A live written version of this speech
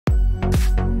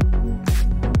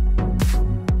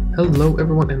Hello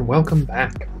everyone and welcome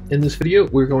back. In this video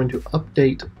we're going to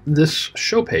update this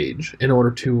show page in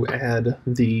order to add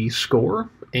the score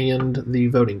and the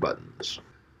voting buttons.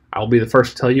 I'll be the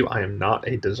first to tell you I am not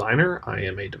a designer, I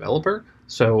am a developer,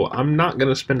 so I'm not going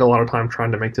to spend a lot of time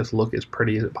trying to make this look as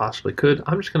pretty as it possibly could.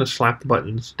 I'm just going to slap the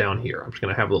buttons down here. I'm just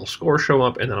going to have a little score show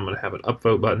up, and then I'm going to have an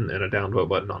upvote button and a downvote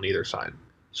button on either side.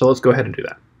 So let's go ahead and do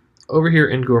that. Over here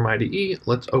in GURM IDE,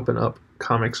 let's open up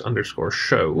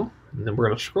comics_show, and then we're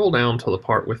going to scroll down to the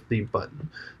part with the button.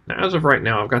 Now, as of right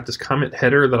now, I've got this comment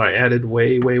header that I added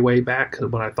way back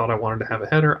when I thought I wanted to have a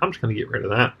header. I'm just going to get rid of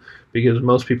that because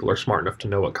most people are smart enough to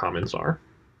know what comments are.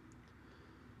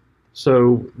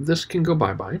 So this can go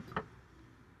bye-bye.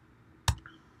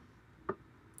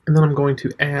 And then I'm going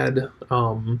to add,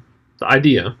 the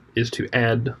idea is to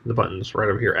add the buttons right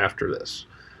over here after this.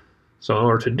 So in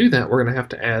order to do that, we're going to have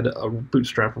to add a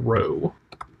bootstrap row.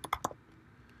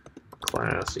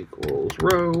 Class equals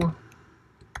row.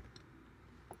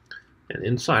 And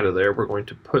inside of there, we're going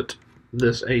to put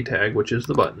this A tag, which is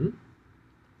the button.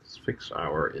 Let's fix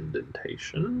our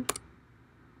indentation.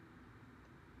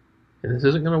 And this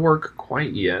isn't going to work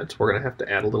quite yet. We're going to have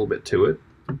to add a little bit to it,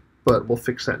 but we'll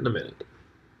fix that in a minute.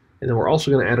 And then we're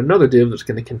also going to add another div that's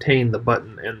going to contain the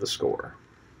button and the score.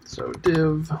 So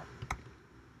div.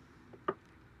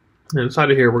 And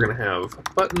inside of here, we're going to have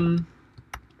a button.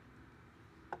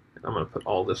 I'm going to put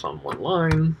all this on one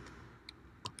line,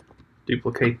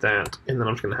 duplicate that, and then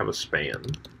I'm just going to have a span.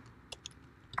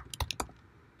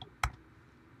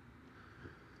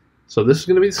 So this is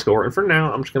going to be the score, and for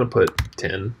now, I'm just going to put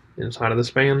 10 inside of the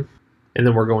span, and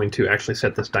then we're going to actually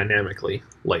set this dynamically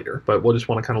later, but we'll just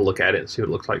want to kind of look at it and see what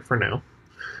it looks like for now.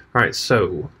 All right,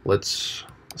 so let's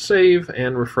save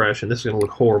and refresh, and this is going to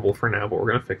look horrible for now, but we're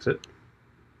going to fix it.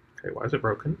 Okay, why is it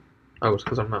broken? Oh, it's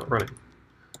because I'm not running.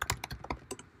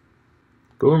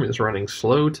 GURM is running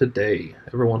slow today.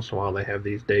 Every once in a while they have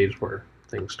these days where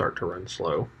things start to run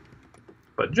slow.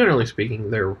 But generally speaking,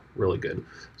 they're really good.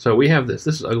 So we have this.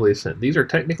 This is ugly as sin. These are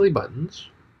technically buttons.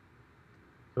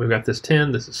 And we've got this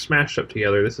 10. This is smashed up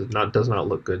together. This does not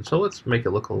look good. So let's make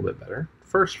it look a little bit better.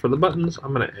 First, for the buttons,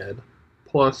 I'm going to add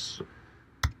plus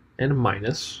and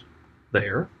minus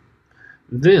there.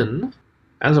 Then,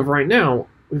 as of right now,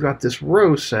 we've got this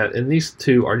row set, and these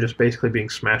two are just basically being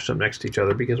smashed up next to each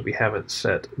other because we haven't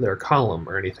set their column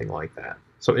or anything like that.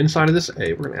 So inside of this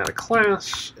A, we're going to add a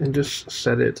class and just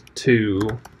set it to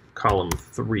column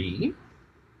 3.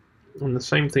 And the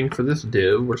same thing for this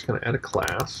div, we're just going to add a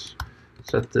class,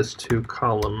 set this to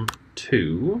column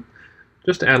 2,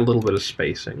 just to add a little bit of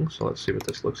spacing. So let's see what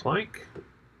this looks like.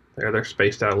 There, they're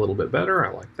spaced out a little bit better.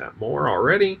 I like that more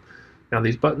already. Now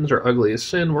these buttons are ugly as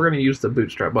sin. We're going to use the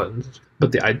bootstrap buttons.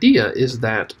 But the idea is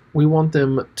that we want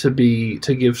them to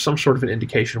give some sort of an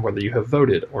indication whether you have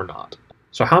voted or not.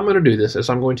 So how I'm going to do this is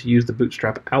I'm going to use the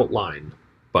bootstrap outline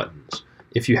buttons.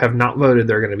 If you have not voted,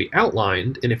 they're going to be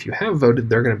outlined, and if you have voted,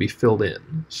 they're going to be filled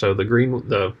in. So the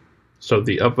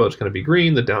upvote is going to be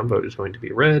green, the downvote is going to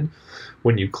be red.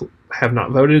 When you have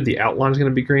not voted, the outline is going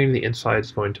to be green, the inside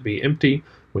is going to be empty.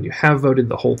 When you have voted,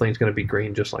 the whole thing is going to be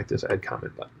green, just like this add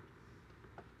comment button.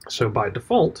 So by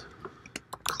default,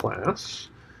 class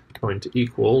going to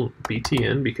equal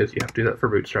btn, because you have to do that for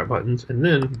bootstrap buttons, and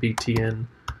then btn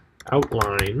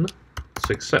outline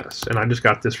success. And I just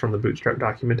got this from the bootstrap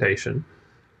documentation.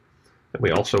 And we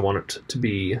also want it to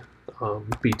be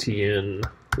btn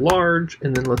large,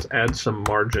 and then let's add some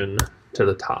margin to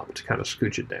the top to kind of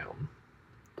scooch it down.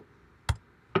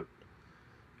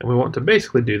 And we want to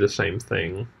basically do the same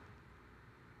thing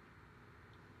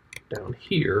down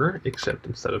here, except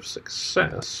instead of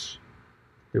success,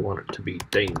 we want it to be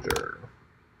danger.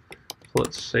 So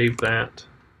let's save that,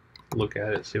 look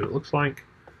at it, see what it looks like.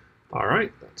 All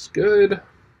right, that's good.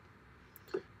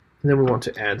 And then we want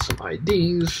to add some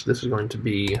IDs. This is going to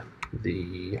be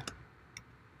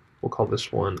we'll call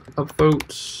this one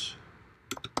upvote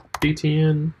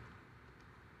btn.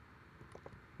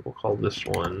 We'll call this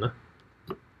one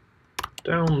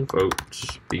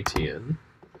downvote btn.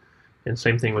 And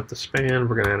same thing with the span,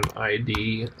 we're going to add an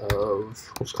ID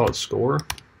of, let's call it score.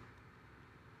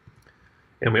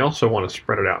 And we also want to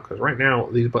spread it out, because right now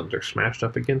these buttons are smashed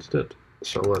up against it.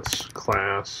 So let's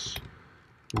class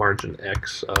margin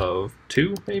X of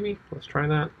 2, maybe? Let's try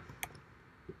that.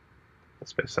 Let's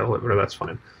space that a little bit, that's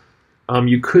fine.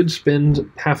 You could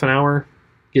spend half an hour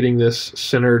getting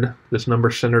this number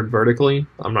centered vertically.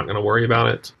 I'm not going to worry about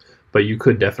it, but you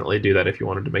could definitely do that if you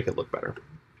wanted to make it look better.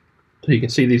 So you can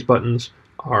see these buttons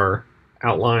are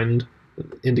outlined,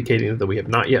 indicating that we have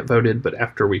not yet voted, but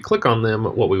after we click on them,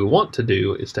 what we want to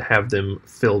do is to have them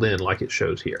filled in like it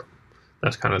shows here.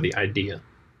 That's kind of the idea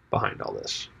behind all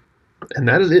this. And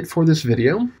that is it for this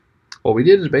video. What we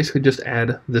did is basically just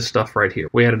add this stuff right here.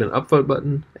 We added an upvote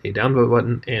button, a downvote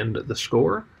button, and the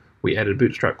score. We added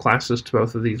bootstrap classes to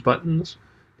both of these buttons,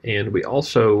 and we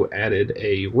also added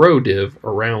a row div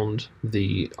around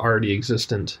the already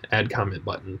existent add comment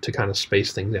button to kind of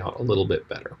space things out a little bit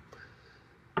better.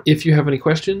 If you have any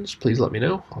questions, please let me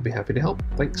know. I'll be happy to help.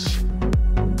 Thanks.